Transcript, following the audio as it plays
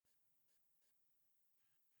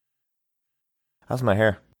How's my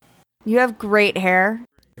hair? You have great hair.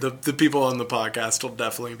 The people on the podcast will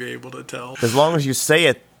definitely be able to tell. As long as you say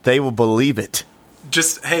it, they will believe it.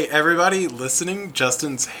 Just, hey, everybody listening,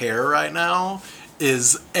 Justin's hair right now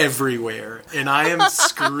is everywhere. And I am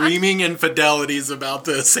screaming infidelities about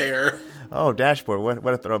this hair. Oh, dashboard.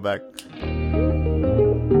 What a throwback.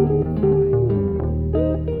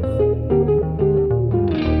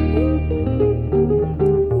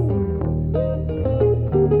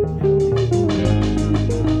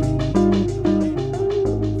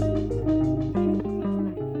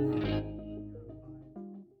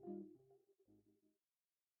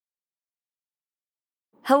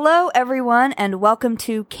 Hello, everyone, and welcome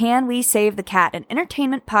to Can We Save the Cat, an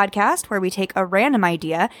entertainment podcast where we take a random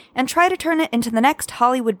idea and try to turn it into the next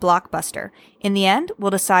Hollywood blockbuster. In the end, we'll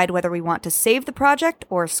decide whether we want to save the project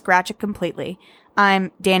or scratch it completely.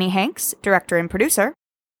 I'm Danny Hanks, director and producer.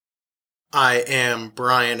 I am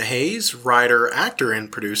Brian Hayes, writer, actor, and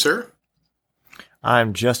producer.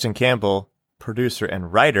 I'm Justin Campbell, producer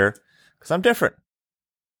and writer, because I'm different.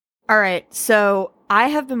 All right, so I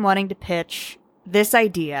have been wanting to pitch this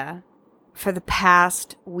idea for the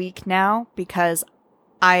past week now because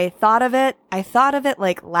I thought of it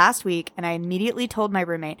like last week and I immediately told my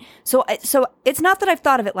roommate. So it's not that I've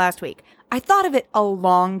thought of it last week. I thought of it a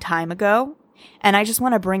long time ago and I just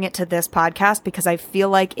want to bring it to this podcast because I feel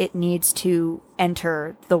like it needs to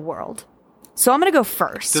enter the world. So I'm going to go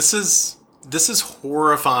first. This is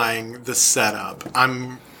horrifying, the setup.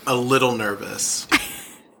 I'm a little nervous.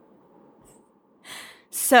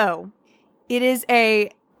 So it is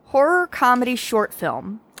a horror comedy short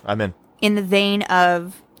film. I'm in the vein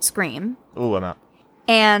of Scream. Ooh, I'm out.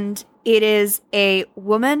 And it is a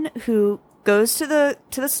woman who goes to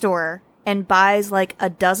the store and buys like a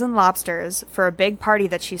dozen lobsters for a big party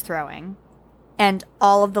that she's throwing. And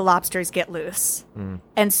all of the lobsters get loose.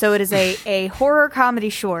 And so it is a horror comedy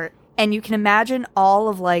short. And you can imagine all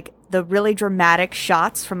of like the really dramatic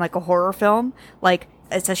shots from like a horror film. Like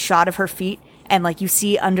it's a shot of her feet. And, like, you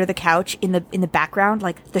see under the couch in the background,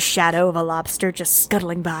 like, the shadow of a lobster just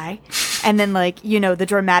scuttling by. And then, like, you know, the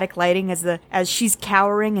dramatic lighting as she's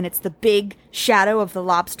cowering and it's the big shadow of the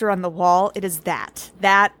lobster on the wall. It is that.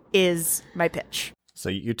 That is my pitch. So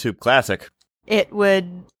YouTube classic. I'm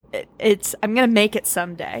going to make it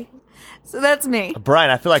someday. So that's me.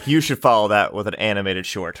 Brian, I feel like you should follow that with an animated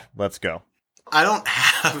short. Let's go. I don't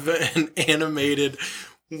have an animated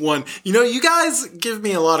one. You know, you guys give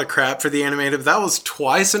me a lot of crap for the animated, but that was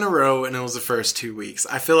twice in a row and it was the first 2 weeks.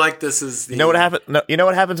 I feel like this is the... You know what happens? No, you know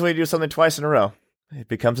what happens when you do something twice in a row? It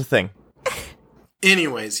becomes a thing.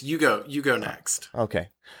 Anyways, you go next. Okay.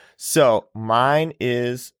 So mine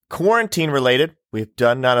is quarantine related. We've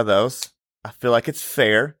done none of those. I feel like it's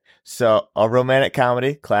fair. So a romantic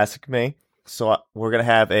comedy, classic me. So we're going to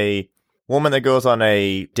have a woman that goes on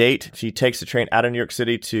a date. She takes the train out of New York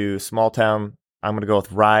City to small town. I'm going to go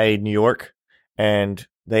with Rye, New York. And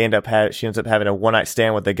she ends up having a one-night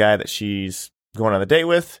stand with the guy that she's going on the date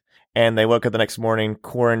with. And they woke up the next morning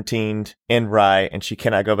quarantined in Rye, and she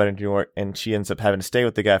cannot go back to New York. And she ends up having to stay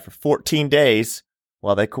with the guy for 14 days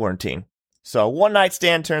while they quarantine. So a one-night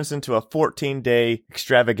stand turns into a 14-day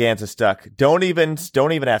extravaganza stuck. Don't even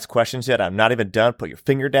ask questions yet. I'm not even done. Put your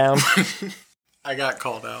finger down. I got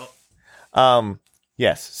called out.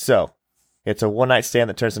 Yes. So it's a one-night stand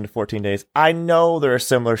that turns into 14 days. I know there are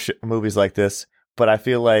similar movies like this, but I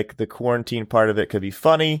feel like the quarantine part of it could be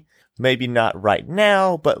funny. Maybe not right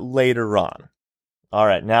now, but later on. All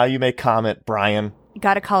right, now you may comment, Brian. You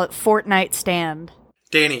gotta call it Fortnite Stand.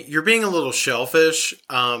 Danny, you're being a little shellfish.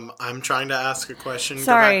 I'm trying to ask a question.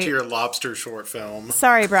 Sorry. Go back to your lobster short film.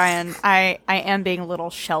 Sorry, Brian. I am being a little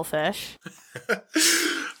shellfish.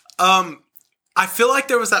 I feel like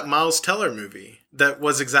there was that Miles Teller movie that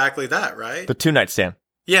was exactly that, right? The two-night stand.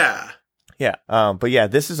 Yeah. Yeah. But yeah,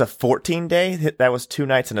 this is a 14-day. That was 2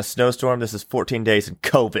 nights in a snowstorm. This is 14 days in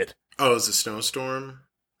COVID. Oh, it was a snowstorm?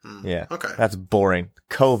 Yeah. Okay. That's boring.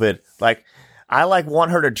 COVID. Like, I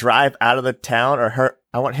want her to drive out of the town, or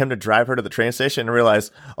I want him to drive her to the train station and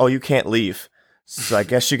realize, oh, you can't leave. So I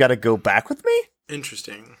guess you got to go back with me?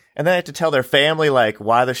 Interesting. And then I have to tell their family, like,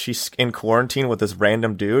 why she's in quarantine with this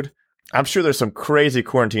random dude. I'm sure there's some crazy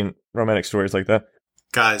quarantine romantic stories like that.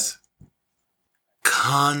 Guys,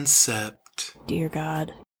 concept. Dear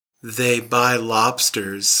God. They buy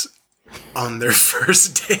lobsters on their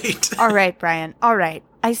first date. All right, Brian. All right.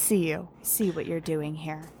 I see you. I see what you're doing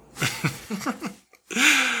here.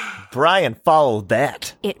 Brian, follow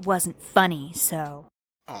that. It wasn't funny, so.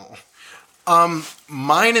 Oh.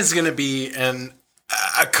 Mine is going to be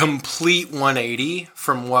a complete 180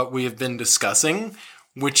 from what we have been discussing,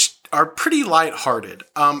 which are pretty lighthearted.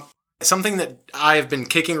 Something that I have been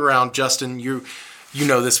kicking around, Justin, you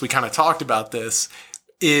know this, we kind of talked about this,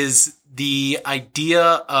 is the idea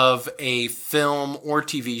of a film or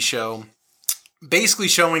TV show basically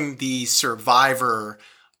showing the survivor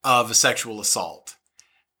of a sexual assault.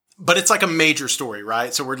 But it's like a major story,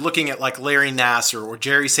 right? So we're looking at like Larry Nassar or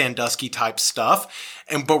Jerry Sandusky type stuff.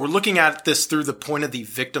 But we're looking at this through the point of the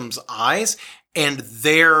victim's eyes and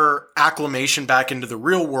their acclimation back into the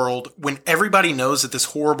real world. When everybody knows that this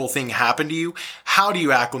horrible thing happened to you, how do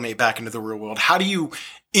you acclimate back into the real world? How do you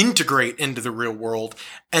integrate into the real world?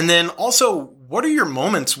 And then also, what are your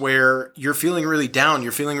moments where you're feeling really down,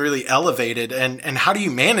 you're feeling really elevated, and how do you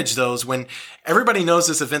manage those when everybody knows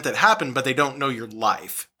this event that happened, but they don't know your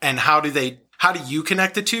life? And how do you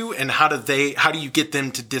connect the two, and how do you get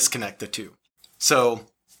them to disconnect the two? So,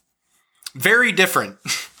 very different.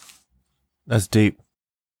 That's deep.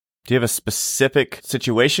 Do you have a specific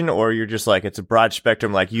situation, or you're just like, it's a broad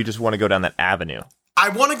spectrum, like you just want to go down that avenue? I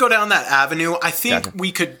want to go down that avenue. I think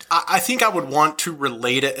Gotcha. I think I would want to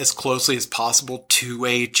relate it as closely as possible to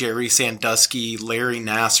a Jerry Sandusky, Larry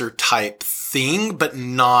Nassar type thing, but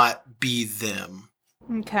not be them.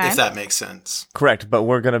 Okay. If that makes sense. Correct, but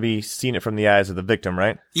we're going to be seeing it from the eyes of the victim,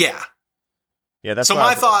 right? Yeah. Yeah, that's So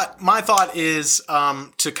why my thought is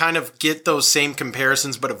to kind of get those same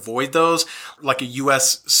comparisons, but avoid those, like a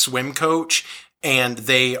U.S. swim coach, and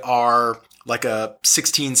they are like a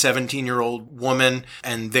 16, 17-year-old woman,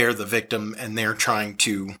 and they're the victim, and they're trying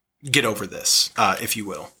to get over this, if you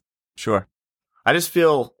will. Sure. I just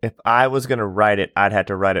feel if I was going to write it, I'd have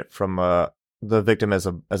to write it from the victim as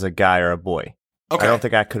a guy or a boy. Okay. I don't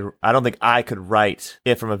think I could write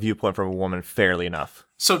it from a viewpoint from a woman fairly enough.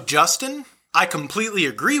 So, Justin, I completely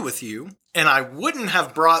agree with you, and I wouldn't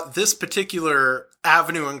have brought this particular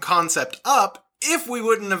avenue and concept up if we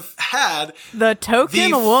wouldn't have had The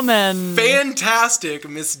token woman. fantastic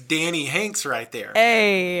Miss Danny Hanks right there.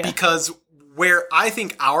 Hey. Because where I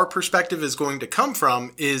think our perspective is going to come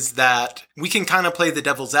from is that we can kind of play the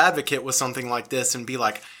devil's advocate with something like this and be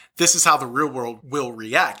like, this is how the real world will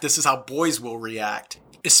react. This is how boys will react.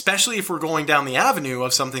 Especially if we're going down the avenue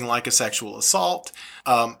of something like a sexual assault.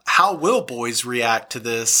 How will boys react to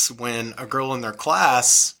this when a girl in their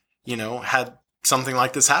class, had something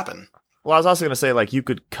like this happen? Well, I was also going to say, like, you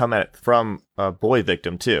could come at it from a boy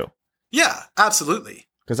victim, too. Yeah, absolutely.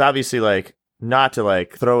 Because obviously, like, not to,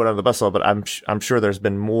 like, throw it on the bus, but I'm sure there's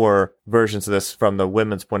been more versions of this from the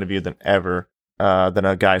women's point of view than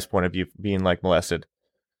a guy's point of view being, like, molested.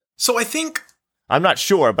 So I think... I'm not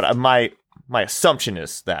sure, but my assumption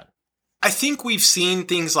is that. I think we've seen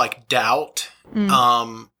things like Doubt,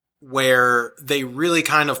 where they really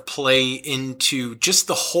kind of play into just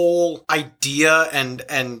the whole idea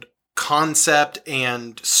and concept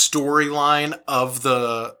and storyline of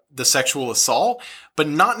the sexual assault, but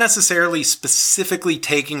not necessarily specifically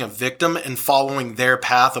taking a victim and following their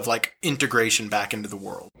path of like integration back into the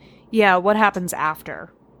world. Yeah, what happens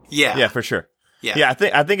after? Yeah, for sure. Yeah.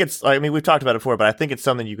 I think it's, I mean, we've talked about it before, but I think it's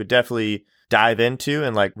something you could definitely dive into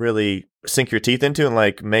and like really sink your teeth into and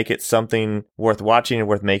like make it something worth watching and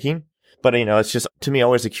worth making. But, it's just, to me,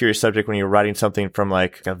 always a curious subject when you're writing something from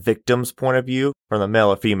like a victim's point of view, from the male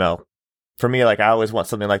or female. For me, like, I always want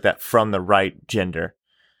something like that from the right gender.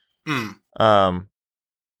 Yeah. All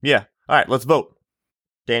right, let's vote.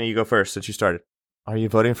 Danny, you go first since you started. Are you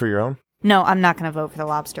voting for your own? No, I'm not going to vote for the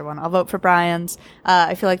lobster one. I'll vote for Brian's.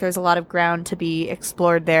 I feel like there's a lot of ground to be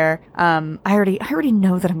explored there. I already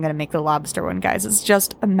know that I'm going to make the lobster one, guys. It's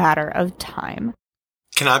just a matter of time.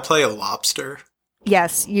 Can I play a lobster?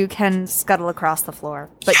 Yes, you can scuttle across the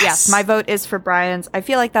floor. But yes, my vote is for Brian's. I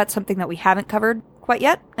feel like that's something that we haven't covered quite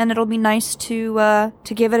yet, and it'll be nice to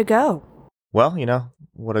give it a go. Well,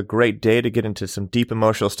 what a great day to get into some deep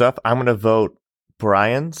emotional stuff. I'm going to vote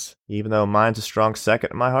Brian's, even though mine's a strong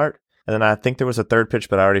second in my heart. And then I think there was a third pitch,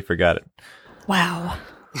 but I already forgot it. Wow.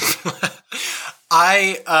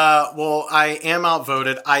 I am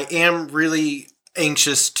outvoted. I am really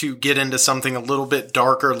anxious to get into something a little bit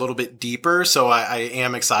darker, a little bit deeper. So I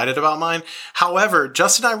am excited about mine. However,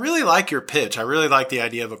 Justin, I really like your pitch. I really like the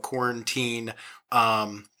idea of a quarantine.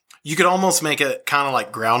 You could almost make it kind of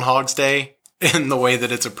like Groundhog's Day in the way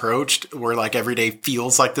that it's approached, where like every day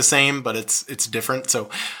feels like the same, but it's different. So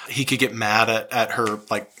he could get mad at her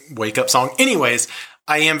like wake up song. Anyways,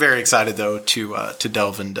 I am very excited though to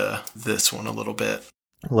delve into this one a little bit.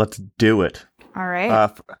 Let's do it. All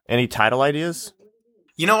right. Any title ideas?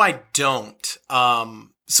 I don't.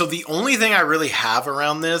 So the only thing I really have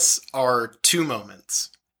around this are two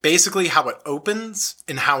moments. Basically how it opens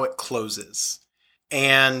and how it closes.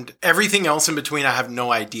 And everything else in between, I have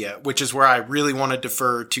no idea, which is where I really want to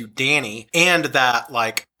defer to Danny and that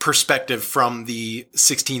like perspective from the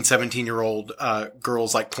 16, 17-year-old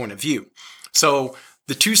girl's like point of view. So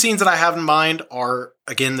the two scenes that I have in mind are,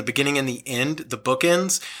 again, the beginning and the end, the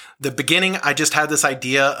bookends. The beginning, I just had this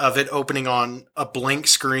idea of it opening on a blank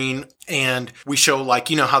screen, and we show like,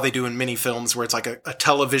 you know how they do in mini films where it's like a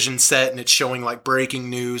television set and it's showing like breaking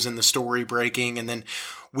news and the story breaking, and then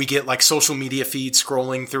we get like social media feeds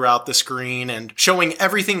scrolling throughout the screen and showing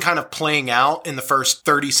everything kind of playing out in the first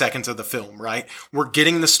 30 seconds of the film, right? We're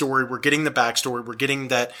getting the story. We're getting the backstory. We're getting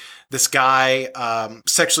that this guy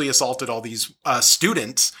sexually assaulted all these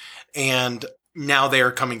students, and now they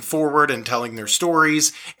are coming forward and telling their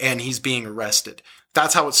stories, and he's being arrested.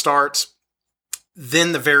 That's how it starts.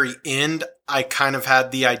 Then the very end, I kind of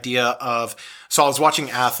had the idea of, so I was watching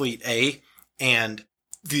Athlete A, and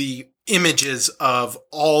the images of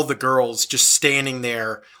all the girls just standing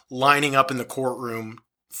there, lining up in the courtroom,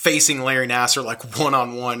 facing Larry Nassar like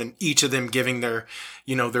one-on-one, and each of them giving their,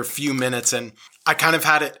 you know, their few minutes. And I kind of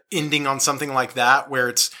had it ending on something like that, where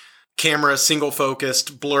it's camera single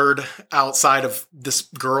focused, blurred outside of this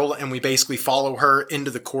girl, and we basically follow her into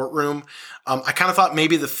the courtroom. I kind of thought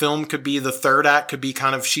maybe the film could be, the third act could be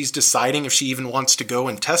kind of she's deciding if she even wants to go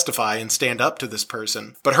and testify and stand up to this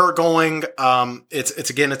person. But her going, it's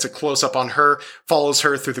a close up on her, follows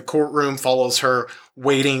her through the courtroom, follows her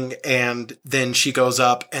waiting, and then she goes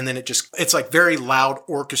up, and then it's like very loud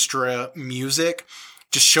orchestra music,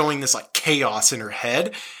 just showing this like chaos in her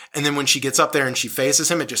head. And then when she gets up there and she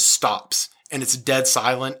faces him, it just stops and it's dead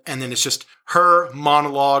silent. And then it's just her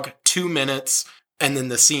monologue, 2 minutes. And then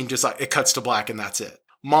the scene just like, it cuts to black and that's it.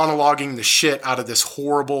 Monologuing the shit out of this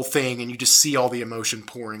horrible thing. And you just see all the emotion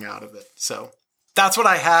pouring out of it. So that's what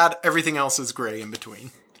I had. Everything else is gray in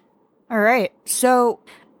between. All right. So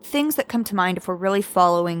things that come to mind if we're really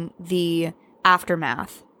following the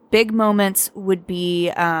aftermath, big moments would be,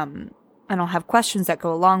 and I'll have questions that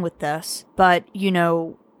go along with this, but, you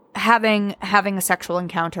know, having a sexual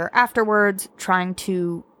encounter afterwards, trying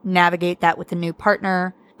to navigate that with a new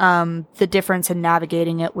partner, the difference in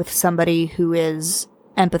navigating it with somebody who is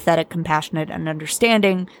empathetic, compassionate, and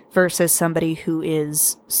understanding versus somebody who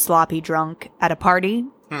is sloppy drunk at a party,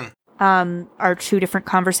 are two different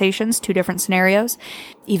conversations, two different scenarios,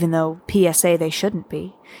 even though PSA they shouldn't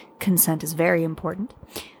be. Consent is very important.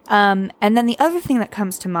 And then the other thing that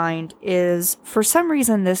comes to mind is, for some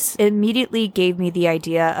reason, this immediately gave me the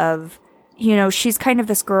idea of, you know, she's kind of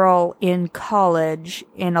this girl in college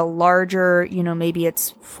in a larger, you know, maybe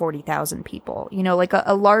it's 40,000 people, you know, like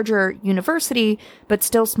a larger university, but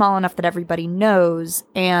still small enough that everybody knows.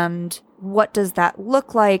 And what does that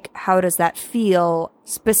look like? How does that feel?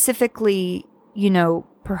 Specifically, you know,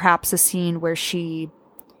 perhaps a scene where she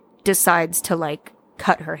decides to like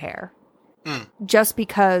cut her hair. Just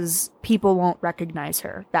because people won't recognize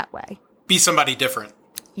her that way. Be somebody different.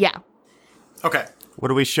 Yeah. Okay. What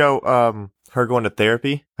do we show her going to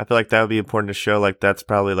therapy? I feel like that would be important to show, like that's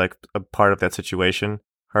probably like a part of that situation,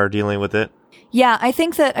 her dealing with it. Yeah, I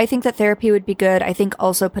think that therapy would be good. I think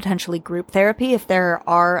also potentially group therapy if there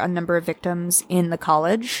are a number of victims in the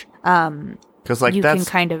college. Because like you that's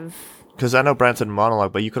can kind of. Because I know Brian said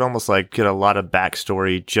monologue, but you could almost like get a lot of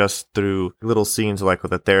backstory just through little scenes like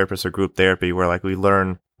with a therapist or group therapy where like we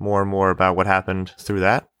learn more and more about what happened through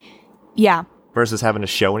that. Yeah. Versus having to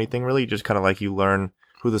show anything really. Just kind of like you learn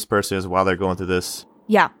who this person is while they're going through this.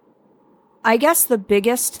 Yeah. I guess the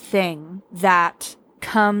biggest thing that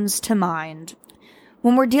comes to mind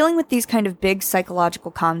when we're dealing with these kind of big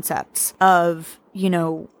psychological concepts of, you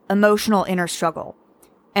know, emotional inner struggle.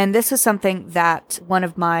 And this is something that one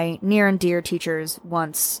of my near and dear teachers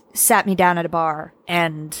once sat me down at a bar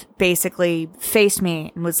and basically faced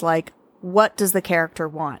me and was like, what does the character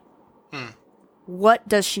want? What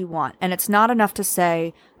does she want? And it's not enough to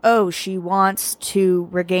say, oh, she wants to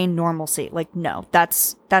regain normalcy. Like, no,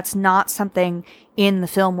 that's not something in the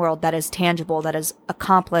film world that is tangible, that is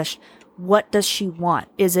accomplished. What does she want?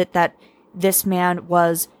 Is it that this man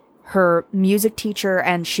was her music teacher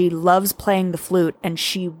and she loves playing the flute and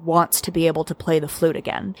she wants to be able to play the flute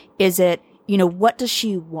again? Is it, you know, what does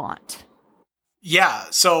she want? Yeah.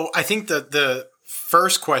 So I think that the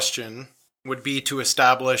first question would be to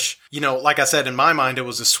establish, you know, like I said, in my mind, it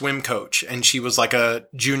was a swim coach and she was like a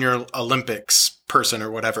junior Olympics person or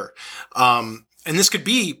whatever. And this could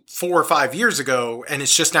be 4 or 5 years ago, and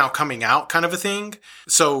it's just now coming out kind of a thing.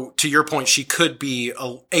 So to your point, she could be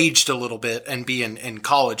aged a little bit and be in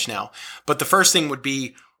college now. But the first thing would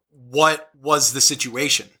be, what was the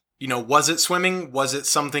situation? You know, was it swimming? Was it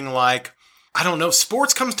something like, I don't know,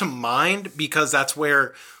 sports comes to mind because that's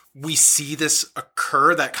where we see this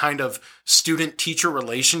occur, that kind of student-teacher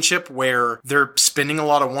relationship where they're spending a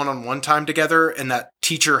lot of one-on-one time together, and that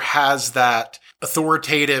teacher has that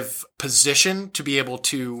authoritative position to be able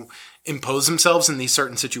to impose themselves in these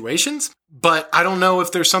certain situations. But I don't know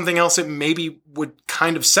if there's something else that maybe would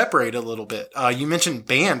kind of separate a little bit. You mentioned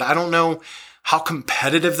band. I don't know how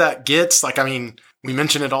competitive that gets. Like, I mean, we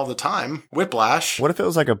mention it all the time. Whiplash. What if it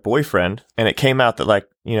was like a boyfriend and it came out that like,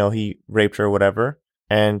 you know, he raped her or whatever,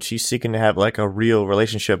 and she's seeking to have like a real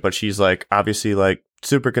relationship, but she's like obviously like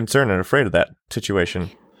super concerned and afraid of that situation.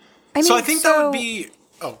 I mean, I think that would be...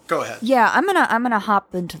 Oh, go ahead. Yeah, I'm gonna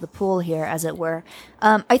hop into the pool here, as it were.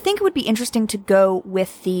 I think it would be interesting to go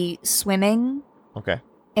with the swimming. Okay.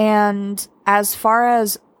 And as far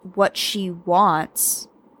as what she wants,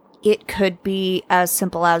 it could be as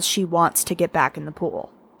simple as she wants to get back in the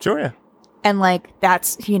pool. Sure, yeah. And like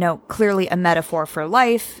that's, you know, clearly a metaphor for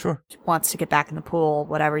life. Sure. She wants to get back in the pool,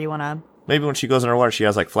 whatever you want to. Maybe when she goes underwater, she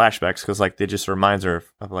has like flashbacks because like it just reminds her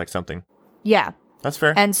of like something. Yeah. That's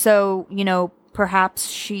fair. And so, you know, perhaps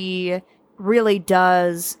she really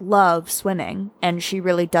does love swimming and she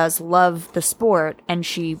really does love the sport and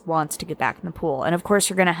she wants to get back in the pool. And of course,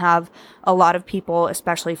 you're going to have a lot of people,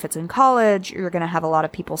 especially if it's in college, you're going to have a lot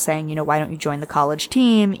of people saying, you know, why don't you join the college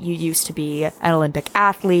team? You used to be an Olympic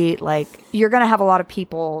athlete. Like, you're going to have a lot of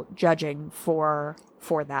people judging for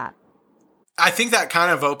that. I think that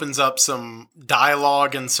kind of opens up some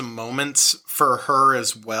dialogue and some moments for her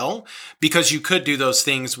as well, because you could do those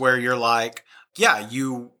things where you're like, yeah,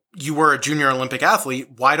 you were a junior Olympic athlete.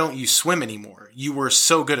 Why don't you swim anymore? You were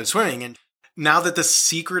so good at swimming. And now that the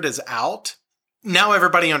secret is out, now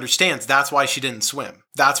everybody understands that's why she didn't swim.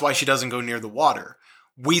 That's why she doesn't go near the water.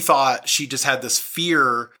 We thought she just had this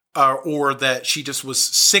fear or that she just was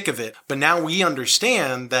sick of it. But now we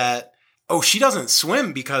understand that, oh, she doesn't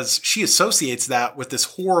swim because she associates that with this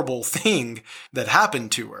horrible thing that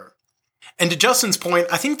happened to her. And to Justin's point,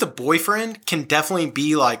 I think the boyfriend can definitely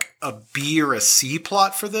be like a B or a C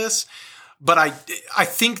plot for this. But I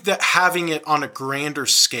think that having it on a grander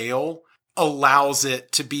scale allows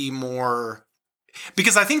it to be more,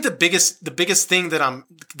 because I think the biggest thing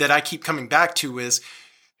that I keep coming back to is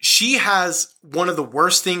she has one of the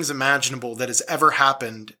worst things imaginable that has ever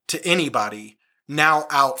happened to anybody now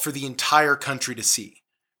out for the entire country to see.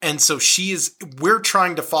 And so we're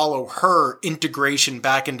trying to follow her integration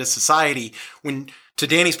back into society when, to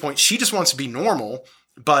Danny's point, she just wants to be normal,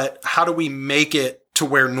 but how do we make it to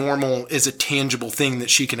where normal is a tangible thing that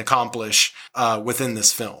she can accomplish within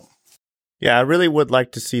this film? Yeah, I really would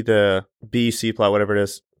like to see the B, C plot, whatever it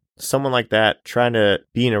is, someone like that trying to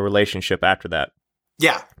be in a relationship after that.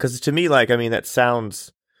 Yeah. Because to me, like, I mean, that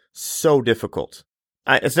sounds so difficult.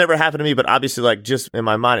 It's never happened to me, but obviously, like, just in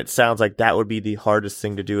my mind, it sounds like that would be the hardest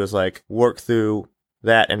thing to do is, like, work through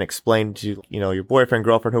that and explain to, you know, your boyfriend,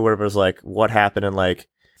 girlfriend, whoever is like, what happened. And, like,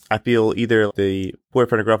 I feel either the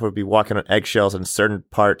boyfriend or girlfriend would be walking on eggshells in certain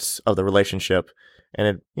parts of the relationship. And,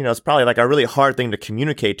 it, you know, it's probably, like, a really hard thing to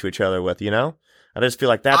communicate to each other with, you know? I just feel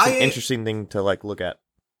like that's an interesting thing to, like, look at.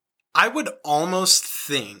 I would almost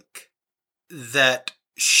think that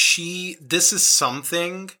this is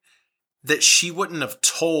something that she wouldn't have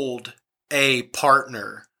told a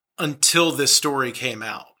partner until this story came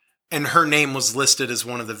out and her name was listed as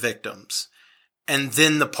one of the victims. And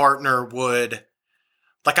then the partner would,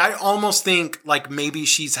 like, I almost think like maybe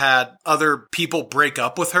she's had other people break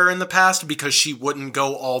up with her in the past because she wouldn't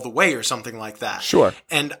go all the way or something like that. Sure.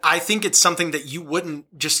 And I think it's something that you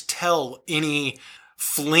wouldn't just tell any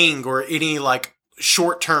fling or any like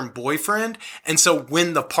short-term boyfriend. And so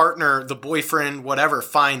when the partner, the boyfriend, whatever,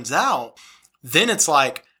 finds out, then it's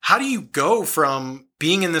like, how do you go from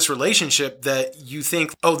being in this relationship that you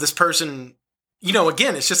think, oh, this person, you know,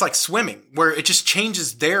 again, it's just like swimming where it just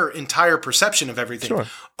changes their entire perception of everything. Sure.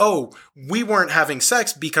 Oh, we weren't having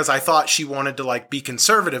sex because I thought she wanted to like be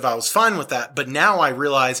conservative. I was fine with that. But now I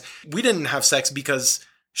realize we didn't have sex because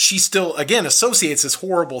she still, again, associates this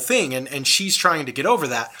horrible thing and she's trying to get over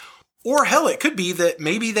that. Or hell, it could be that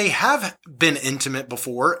maybe they have been intimate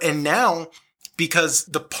before and now because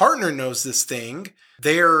the partner knows this thing,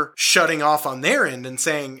 they're shutting off on their end and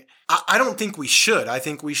saying, I don't think we should. I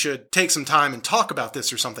think we should take some time and talk about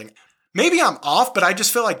this or something. Maybe I'm off, but I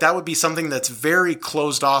just feel like that would be something that's very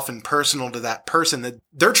closed off and personal to that person, that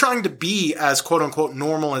they're trying to be as quote unquote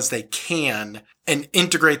normal as they can and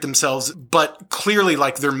integrate themselves, but clearly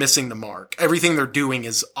like they're missing the mark. Everything they're doing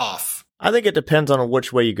is off. I think it depends on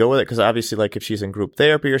which way you go with it, because obviously, like, if she's in group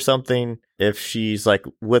therapy or something, if she's, like,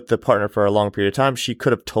 with the partner for a long period of time, she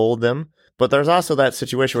could have told them. But there's also that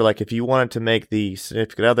situation where, like, if you wanted to make the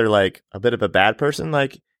significant other, like, a bit of a bad person,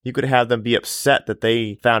 like, you could have them be upset that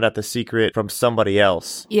they found out the secret from somebody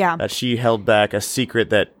else. Yeah. That she held back a secret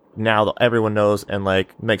that now everyone knows and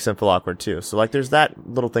like makes them feel awkward too. So like there's that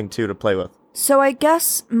little thing too to play with. So I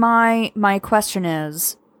guess my question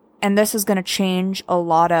is, and this is going to change a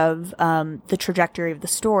lot of the trajectory of the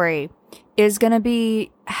story, is going to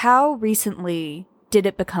be how recently did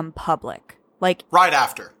it become public? Like right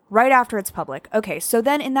after. Right after it's public. Okay, so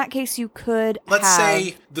then in that case you could Let's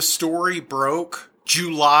say the story broke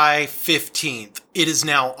July 15th. It is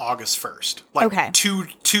now August 1st. Like okay.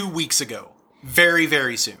 two weeks ago. Very,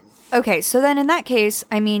 very soon. Okay, so then in that case,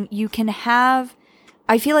 I mean, you can have...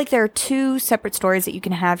 I feel like there are two separate stories that you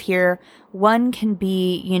can have here. One can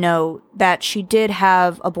be, you know, that she did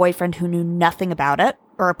have a boyfriend who knew nothing about it,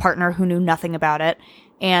 or a partner who knew nothing about it,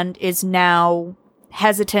 and is now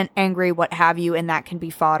hesitant, angry, what have you, and that can be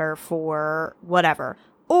fodder for whatever.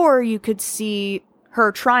 Or you could see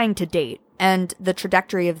her trying to date, and the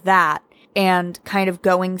trajectory of that, and kind of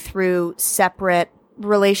going through separate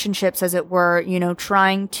relationships, as it were, you know,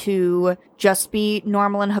 trying to just be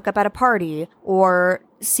normal and hook up at a party, or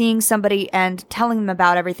seeing somebody and telling them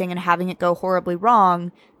about everything and having it go horribly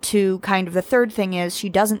wrong, to kind of the third thing is she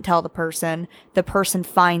doesn't tell the person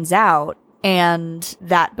finds out, and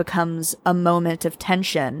that becomes a moment of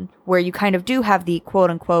tension where you kind of do have the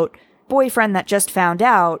quote-unquote boyfriend that just found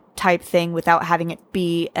out type thing without having it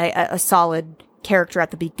be a solid character at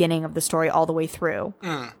the beginning of the story all the way through.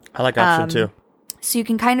 I like option two. So you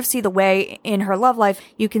can kind of see the way in her love life,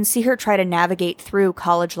 you can see her try to navigate through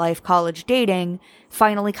college life, college dating,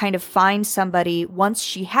 finally kind of find somebody once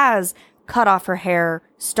she has cut off her hair,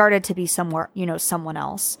 started to be somewhere, you know, someone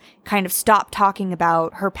else, kind of stop talking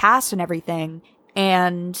about her past and everything.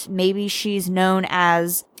 And maybe she's known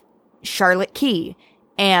as Charlotte Key,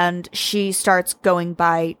 and she starts going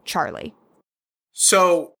by Charlie.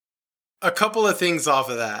 So a couple of things off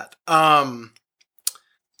of that.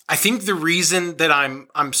 I think the reason that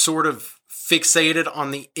I'm sort of fixated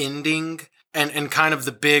on the ending and kind of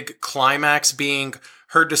the big climax being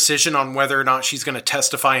her decision on whether or not she's going to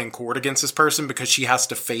testify in court against this person because she has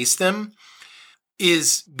to face them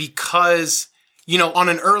is because, you know, on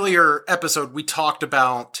an earlier episode, we talked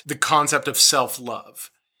about the concept of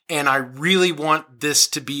self-love. And I really want this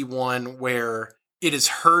to be one where it is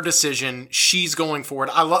her decision. She's going forward.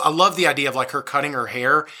 I love the idea of like her cutting her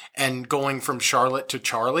hair and going from Charlotte to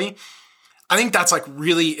Charlie. I think that's like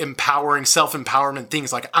really empowering, self-empowerment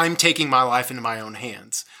things. Like, I'm taking my life into my own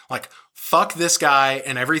hands. Like, fuck this guy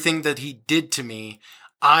and everything that he did to me.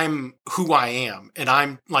 I'm who I am, and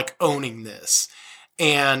I'm like owning this.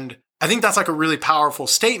 And I think that's like a really powerful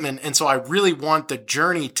statement. And so I really want the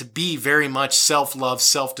journey to be very much self-love,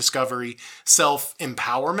 self-discovery,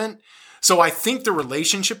 self-empowerment. So I think the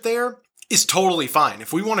relationship there is totally fine.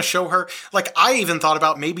 If we want to show her, like, I even thought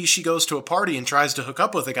about maybe she goes to a party and tries to hook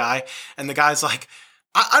up with a guy, and the guy's like,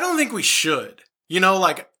 I don't think we should. You know,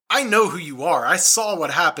 like, I know who you are. I saw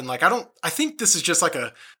what happened. Like, I think this is just like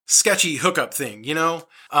a sketchy hookup thing, you know?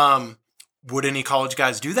 Would any college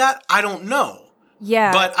guys do that? I don't know.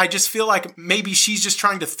 Yeah. But I just feel like maybe she's just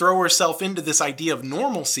trying to throw herself into this idea of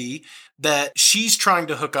normalcy, that she's trying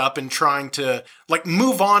to hook up and trying to like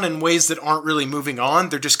move on in ways that aren't really moving on.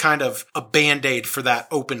 They're just kind of a Band-Aid for that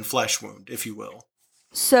open flesh wound, if you will.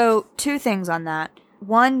 So, two things on that.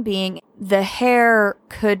 One being the hair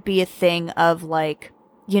could be a thing of like,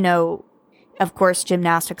 you know, of course,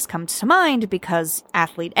 gymnastics comes to mind because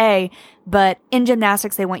athlete A, but in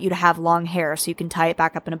gymnastics, they want you to have long hair so you can tie it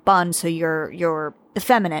back up in a bun so you're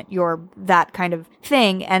effeminate, you're that kind of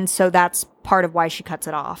thing, and so that's part of why she cuts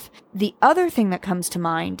it off. The other thing that comes to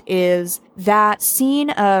mind is that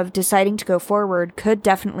scene of deciding to go forward could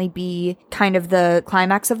definitely be kind of the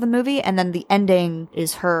climax of the movie, and then the ending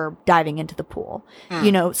is her diving into the pool.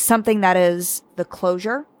 You know, something that is the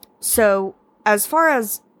closure. So, as far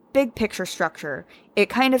as big picture structure, it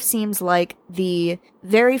kind of seems like the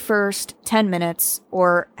very first 10 minutes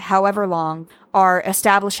or however long are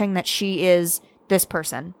establishing that she is this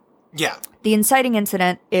person. Yeah. The inciting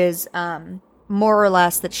incident is more or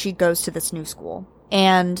less that she goes to this new school.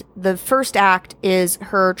 And the first act is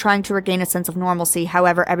her trying to regain a sense of normalcy.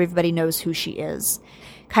 However, everybody knows who she is.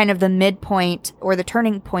 Kind of the midpoint or the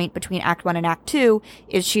turning point between Act 1 and Act 2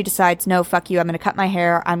 is she decides, no, fuck you, I'm going to cut my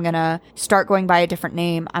hair, I'm going to start going by a different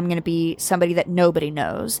name, I'm going to be somebody that nobody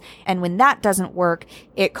knows. And when that doesn't work,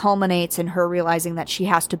 it culminates in her realizing that she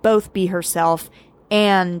has to both be herself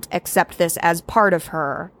and accept this as part of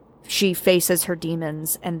her. She faces her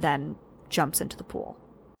demons and then jumps into the pool.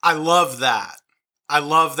 I love that. I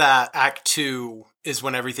love that Act 2 is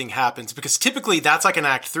when everything happens, because typically that's like an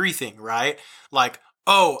Act 3 thing, right? Like,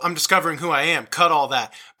 oh, I'm discovering who I am, cut all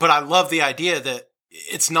that. But I love the idea that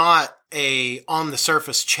it's not a on the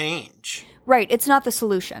surface change. Right. It's not the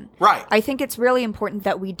solution. Right. I think it's really important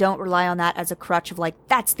that we don't rely on that as a crutch of like,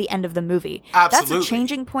 that's the end of the movie. Absolutely. That's a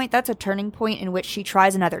changing point. That's a turning point in which she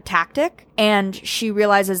tries another tactic and she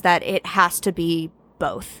realizes that it has to be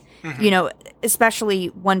both. Mm-hmm. You know, especially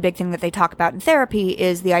one big thing that they talk about in therapy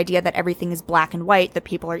is the idea that everything is black and white, that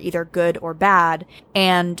people are either good or bad.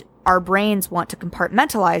 And our brains want to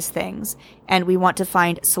compartmentalize things and we want to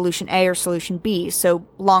find solution A or solution B. So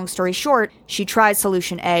long story short, she tries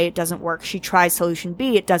solution A, it doesn't work. She tries solution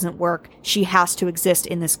B, it doesn't work. She has to exist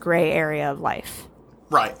in this gray area of life.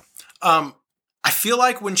 Right. I feel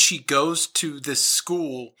like when she goes to this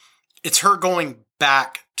school, it's her going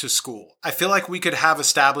back to school. I feel like we could have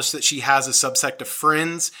established that she has a subsect of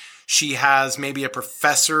friends. She has maybe a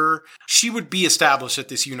professor. She would be established at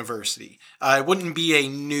this university. It wouldn't be a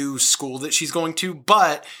new school that she's going to,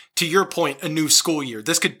 but to your point, a new school year.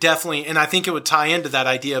 This could definitely, and I think it would tie into that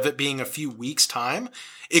idea of it being a few weeks' time.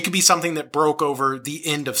 It could be something that broke over the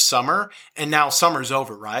end of summer, and now summer's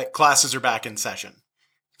over, right? Classes are back in session.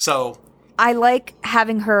 So I like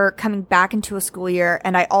having her coming back into a school year,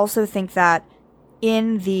 and I also think that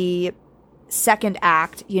in the second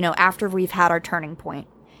act, you know, after we've had our turning point,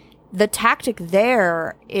 the tactic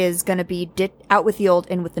there is going to be out with the old,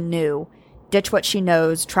 in with the new, ditch what she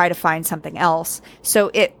knows, try to find something else. So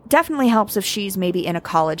it definitely helps if she's maybe in a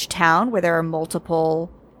college town where there are multiple,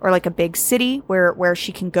 or like a big city where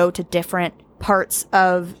she can go to different parts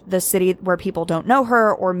of the city where people don't know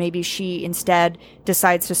her, or maybe she instead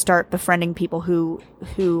decides to start befriending people who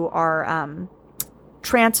are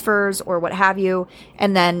transfers or what have you.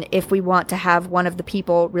 And then if we want to have one of the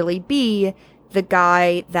people really be the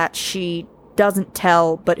guy that she doesn't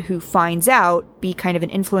tell but who finds out, be kind of an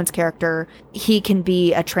influence character, he can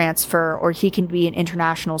be a transfer or he can be an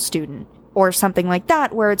international student or something like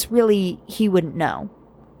that, where it's really he wouldn't know.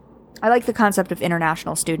 I like the concept of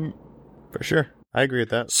international student. For sure. I agree with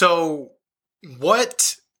that. So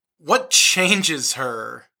what changes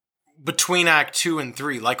her between Act 2 and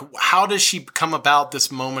 3? Like, how does she come about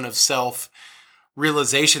this moment of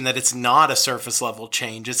self-realization that it's not a surface level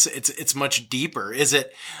change? It's much deeper. Is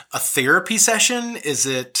it a therapy session? Is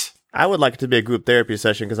it... I would like it to be a group therapy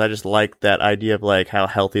session because I just like that idea of like how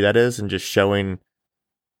healthy that is and just showing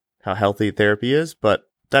how healthy therapy is, but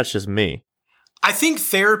that's just me. I think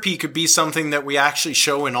therapy could be something that we actually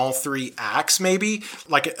show in all 3 acts, maybe.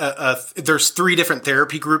 Like, there's 3 different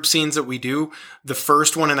therapy group scenes that we do. The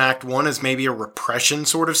first one in Act 1 is maybe a repression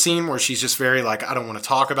sort of scene where she's just very like, I don't want to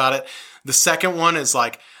talk about it. The second one is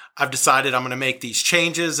like, I've decided I'm going to make these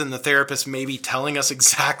changes, and the therapist maybe telling us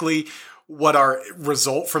exactly what our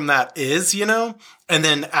result from that is, you know? And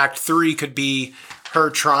then Act 3 could be her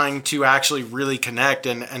trying to actually really connect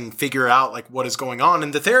and figure out like what is going on.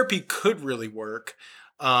 And the therapy could really work.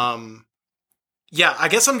 Yeah, I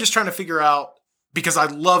guess I'm just trying to figure out, because I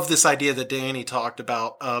love this idea that Danny talked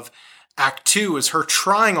about of Act 2 is her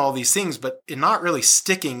trying all these things, but it not really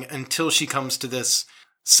sticking until she comes to this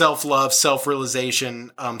self-love,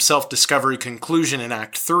 self-realization, self-discovery conclusion in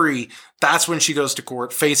Act 3. That's when she goes to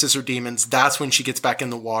court, faces her demons. That's when she gets back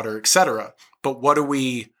in the water, etc. But what do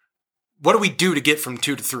we do to get from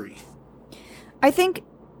 2 to 3? I think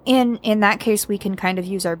in that case, we can kind of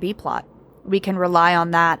use our B-plot. We can rely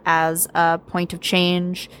on that as a point of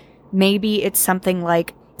change. Maybe it's something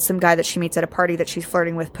like some guy that she meets at a party that she's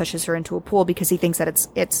flirting with pushes her into a pool because he thinks that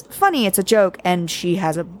it's funny, it's a joke, and she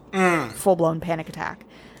has a full-blown panic attack.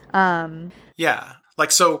 Yeah.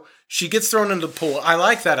 Like, so she gets thrown into the pool. I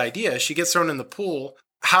like that idea. She gets thrown in the pool.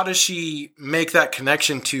 How does she make that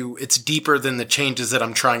connection to it's deeper than the changes that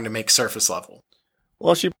I'm trying to make surface level?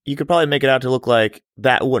 Well, you could probably make it out to look like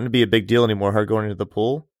that wouldn't be a big deal anymore, her going into the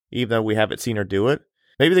pool, even though we haven't seen her do it.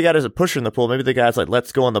 Maybe the guy doesn't push her in the pool. Maybe the guy's like,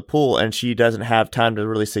 let's go in the pool, and she doesn't have time to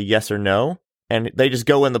really say yes or no. And they just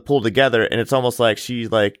go in the pool together, and it's almost like she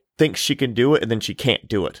like thinks she can do it, and then she can't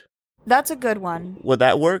do it. That's a good one. Would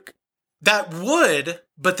that work? That would,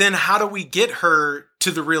 but then how do we get her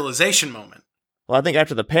to the realization moment? Well, I think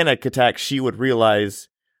after the panic attack, she would realize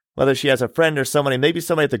whether she has a friend or somebody, maybe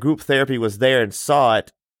somebody at the group therapy was there and saw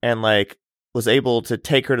it and like was able to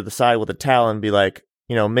take her to the side with a towel and be like,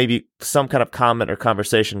 you know, maybe some kind of comment or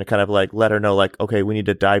conversation to kind of like let her know like, okay, we need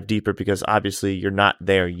to dive deeper because obviously you're not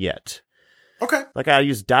there yet. Okay. Like I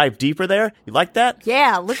use dive deeper there. You like that?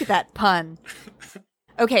 Yeah, look at that pun.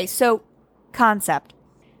 Okay, so concept.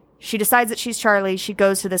 She decides that she's Charlie. She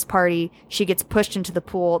goes to this party. She gets pushed into the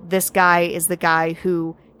pool. This guy is the guy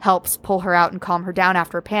who helps pull her out and calm her down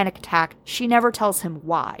after a panic attack. She never tells him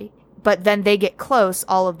why. but then they get close,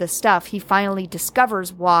 all of this stuff. He finally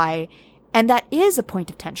discovers why, and that is a point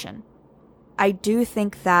of tension. I do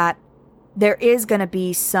think that there is going to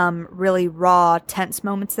be some really raw, tense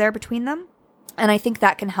moments there between them, and I think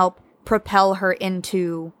that can help propel her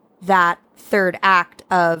into that third act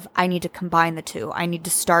of, I need to combine the two. I need to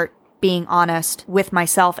start being honest with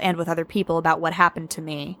myself and with other people about what happened to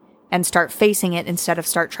me, and start facing it instead of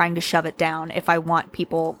start trying to shove it down if I want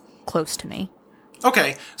people close to me.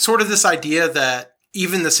 Okay, sort of this idea that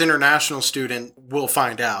even this international student will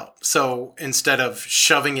find out. So instead of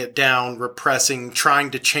shoving it down, repressing,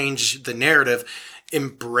 trying to change the narrative,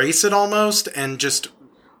 embrace it almost and just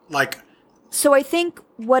like... So I think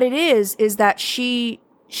what it is that she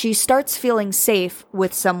starts feeling safe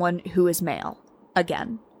with someone who is male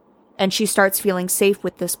again. And she starts feeling safe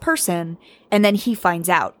with this person, and then he finds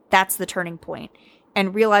out. That's the turning point.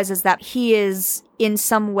 And realizes that he is, in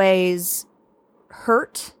some ways,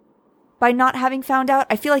 hurt by not having found out.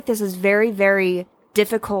 I feel like this is very, very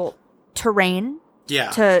difficult terrain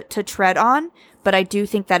to tread on, but I do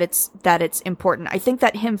think that it's important. I think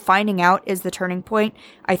that him finding out is the turning point.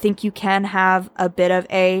 I think you can have a bit of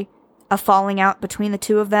a falling out between the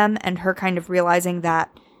two of them, and her kind of realizing that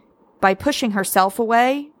by pushing herself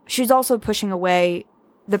away, she's also pushing away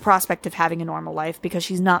the prospect of having a normal life because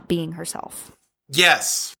she's not being herself.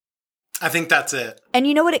 Yes. I think that's it. And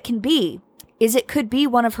you know what it can be? Is it could be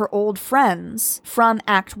one of her old friends from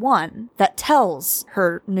Act 1 that tells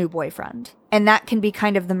her new boyfriend. And that can be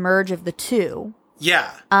kind of the merge of the two.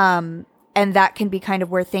 Yeah. And that can be kind of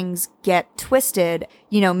where things get twisted.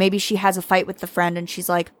 You know, maybe she has a fight with the friend and she's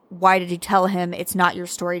like, why did you tell him? It's not your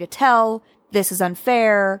story to tell. This is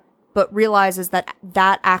unfair. But realizes that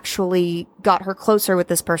actually got her closer with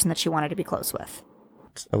this person that she wanted to be close with.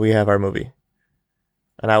 So we have our movie.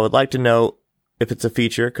 And I would like to know if it's a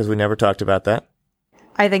feature, because we never talked about that.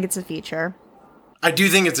 I think it's a feature. I do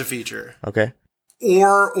think it's a feature. Okay.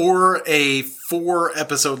 Or a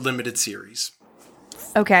 4-episode limited series.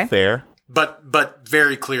 Okay. Fair. But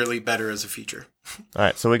very clearly better as a feature. All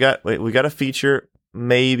right, so we got a feature,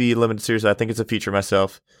 maybe limited series. I think it's a feature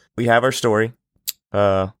myself. We have our story.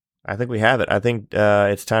 I think we have it. I think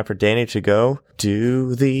it's time for Danny to go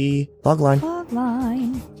do the logline.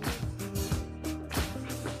 Logline.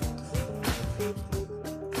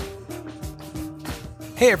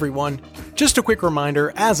 Hey everyone. Just a quick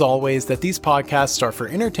reminder, as always, that these podcasts are for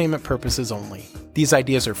entertainment purposes only. These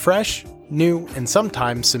ideas are fresh, new, and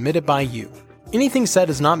sometimes submitted by you. Anything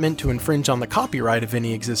said is not meant to infringe on the copyright of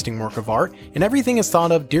any existing work of art, and everything is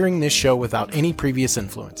thought of during this show without any previous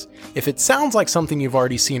influence. If it sounds like something you've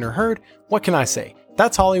already seen or heard, what can I say?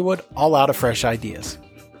 That's Hollywood, all out of fresh ideas.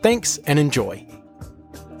 Thanks, and enjoy.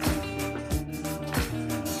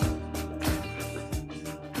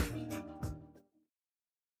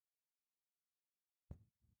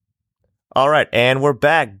 All right, and we're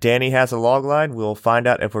back. Danny has a logline. We'll find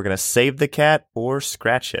out if we're going to save the cat or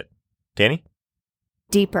scratch it. Danny?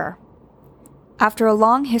 Deeper. After a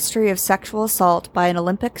long history of sexual assault by an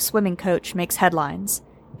Olympic swimming coach makes headlines,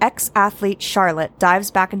 ex-athlete Charlotte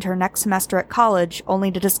dives back into her next semester at college only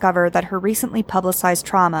to discover that her recently publicized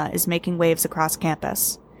trauma is making waves across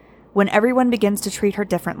campus. When everyone begins to treat her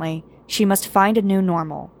differently, she must find a new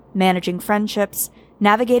normal, managing friendships,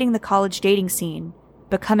 navigating the college dating scene,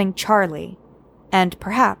 becoming Charlie, and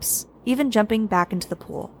perhaps even jumping back into the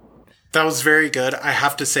pool. That was very good. I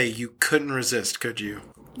have to say, you couldn't resist, could you?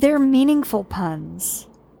 They're meaningful puns.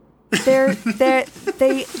 They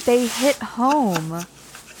hit home.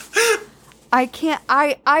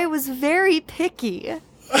 I was very picky.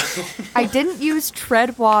 I didn't use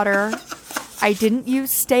tread water. I didn't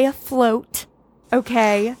use stay afloat.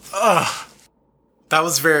 Okay? Ugh. That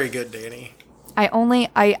was very good, Danny.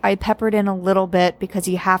 I peppered in a little bit because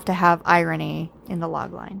you have to have irony in the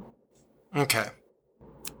logline. Okay.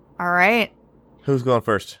 All right. Who's going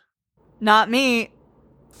first? Not me.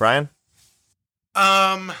 Brian?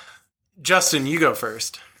 Justin, you go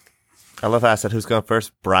first. I love how I said who's going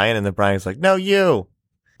first, Brian, and then Brian's like, no, you.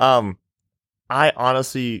 I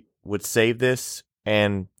honestly would save this,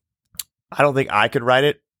 and I don't think I could write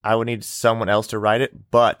it. I would need someone else to write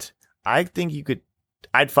it, but I think you could.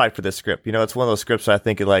 I'd fight for this script. You know, it's one of those scripts I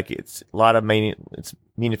think it's a lot of it's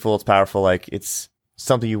meaningful, it's powerful, like it's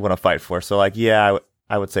something you want to fight for. So like, yeah,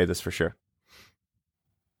 I would say this for sure.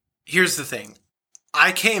 Here's the thing.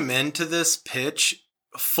 I came into this pitch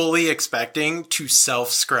fully expecting to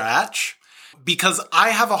self-scratch because I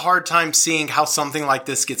have a hard time seeing how something like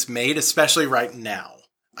this gets made, especially right now.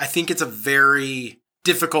 I think it's a very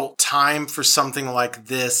difficult time for something like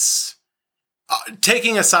this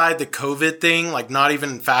taking aside the COVID thing, like not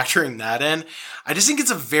even factoring that in, I just think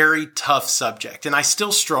it's a very tough subject. And I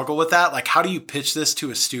still struggle with that. Like, how do you pitch this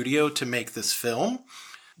to a studio to make this film?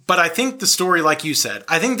 But I think the story, like you said,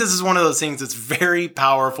 I think this is one of those things that's very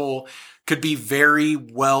powerful, could be very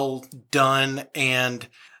well done. And,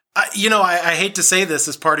 I hate to say this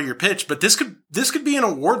as part of your pitch, but this could be an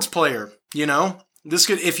awards player, This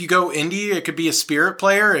could, if you go indie, it could be a Spirit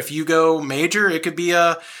player. If you go major, it could be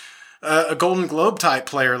a Golden Globe type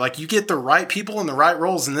player. Like, you get the right people in the right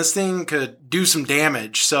roles, and this thing could do some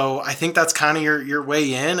damage. So I think that's kind of your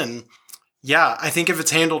way in. And yeah, I think if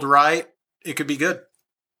it's handled right, it could be good.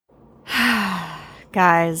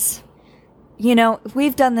 Guys,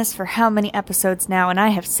 we've done this for how many episodes now, and I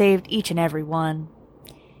have saved each and every one.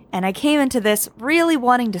 And I came into this really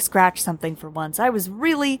wanting to scratch something for once. That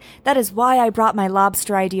is why I brought my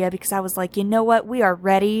lobster idea, because I was like, you know what? We are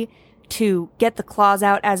ready to get the claws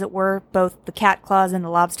out, as it were, both the cat claws and the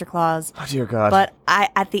lobster claws. Oh, dear God. But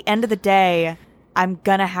at the end of the day, I'm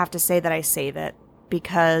gonna have to say that I save it,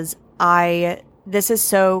 because this is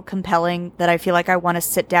so compelling that I feel like I want to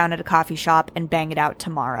sit down at a coffee shop and bang it out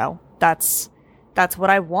tomorrow. That's what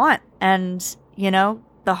I want. And,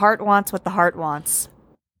 the heart wants what the heart wants.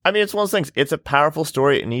 I mean, it's one of those things. It's a powerful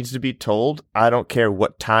story. It needs to be told. I don't care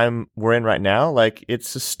what time we're in right now. Like,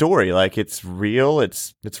 it's a story. Like, it's real.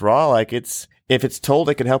 It's raw. Like, if it's told,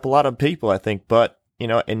 it could help a lot of people, I think. But,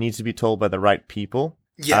 it needs to be told by the right people.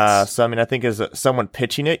 Yes. So, I mean, I think as someone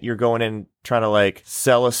pitching it, you're going in trying to, like,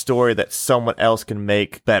 sell a story that someone else can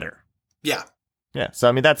make better. Yeah. Yeah. So,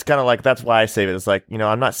 I mean, that's kind of like, that's why I save it. It's like,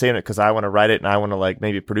 I'm not saving it because I want to write it and I want to, like,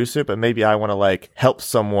 maybe produce it, but maybe I want to, like, help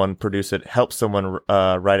someone produce it, help someone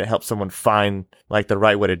write it, help someone find, like, the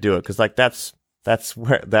right way to do it. Because, like, that's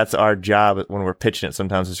our job when we're pitching it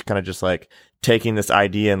sometimes, is kind of just, like, taking this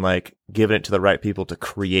idea and, like, giving it to the right people to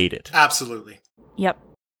create it. Absolutely. Yep.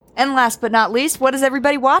 And last but not least, what is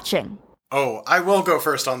everybody watching? Oh, I will go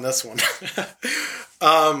first on this one.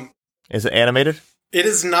 Is it animated? It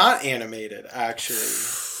is not animated, actually.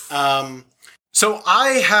 So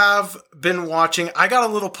I have been watching, I got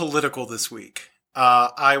a little political this week.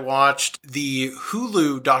 I watched the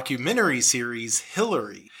Hulu documentary series,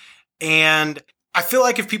 Hillary. And I feel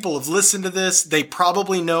like if people have listened to this, they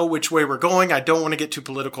probably know which way we're going. I don't want to get too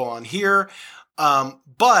political on here.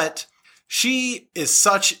 But she is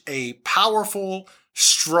such a powerful,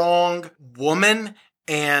 strong woman,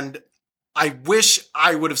 and I wish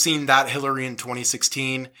I would have seen that Hillary in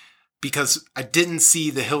 2016, because I didn't see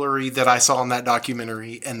the Hillary that I saw in that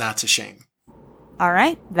documentary, and that's a shame. All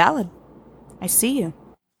right, valid. I see you.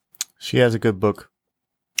 She has a good book.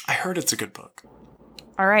 I heard it's a good book.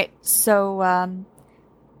 All right, so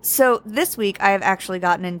this week I have actually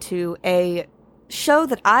gotten into a show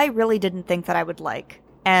that I really didn't think that I would like,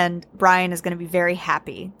 and Brian is going to be very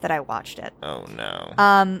happy that I watched it. Oh,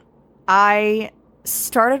 no. I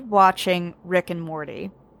started watching Rick and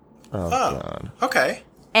Morty. Oh, God. Okay.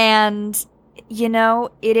 And,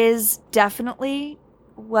 it is definitely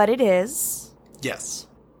what it is. Yes.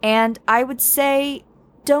 And I would say,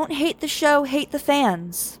 don't hate the show, hate the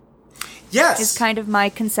fans. Yes. Is kind of my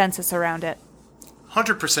consensus around it.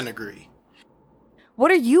 100% agree.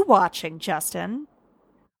 What are you watching, Justin?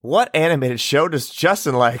 What animated show does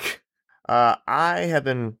Justin like? I have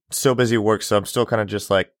been so busy at work, so I'm still kind of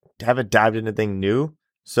just like, haven't dived into anything new.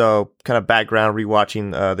 So kind of background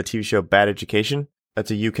rewatching the TV show Bad Education.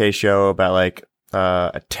 That's a UK show about like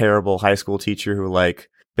a terrible high school teacher who like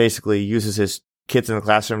basically uses his kids in the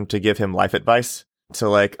classroom to give him life advice. So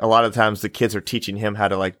like a lot of times the kids are teaching him how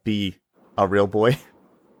to like be a real boy.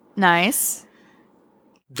 Nice.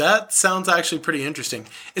 That sounds actually pretty interesting.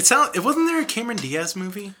 It wasn't there a Cameron Diaz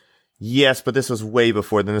movie? Yes, but this was way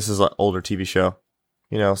before then. This is an older TV show.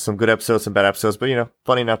 Some good episodes, some bad episodes, but,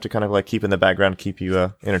 funny enough to kind of like keep in the background, keep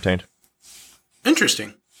you entertained.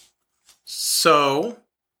 Interesting. So,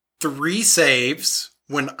 3 saves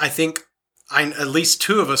when I think at least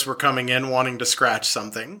 2 of us were coming in wanting to scratch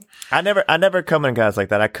something. I never come in, guys, like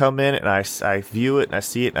that. I come in and I view it and I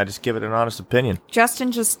see it and I just give it an honest opinion.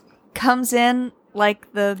 Justin just comes in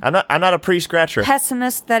like the I'm not a pre-scratcher.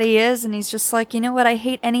 pessimist that he is, and he's just like, you know what? I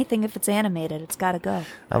hate anything if it's animated. It's got to go.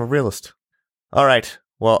 I'm a realist. All right.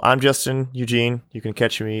 Well, I'm Justin Eugene. You can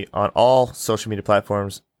catch me on all social media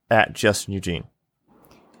platforms at Justin Eugene.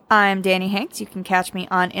 I'm Danny Hanks. You can catch me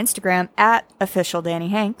on Instagram at official Danny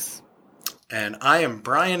Hanks. And I am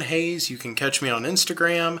Brian Hayes. You can catch me on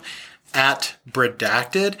Instagram at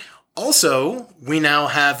Bredacted. Also, we now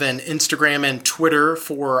have an Instagram and Twitter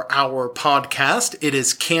for our podcast. It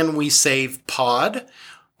is Can We Save Pod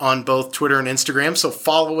on both Twitter and Instagram. So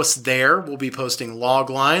follow us there. We'll be posting log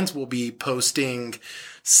lines. We'll be posting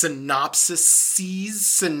synopses,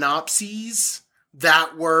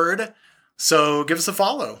 that word. So give us a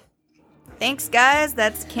follow. Thanks, guys.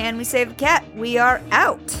 That's Can We Save the Cat? We are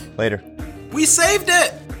out. Later. We saved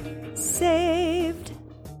it! Saved.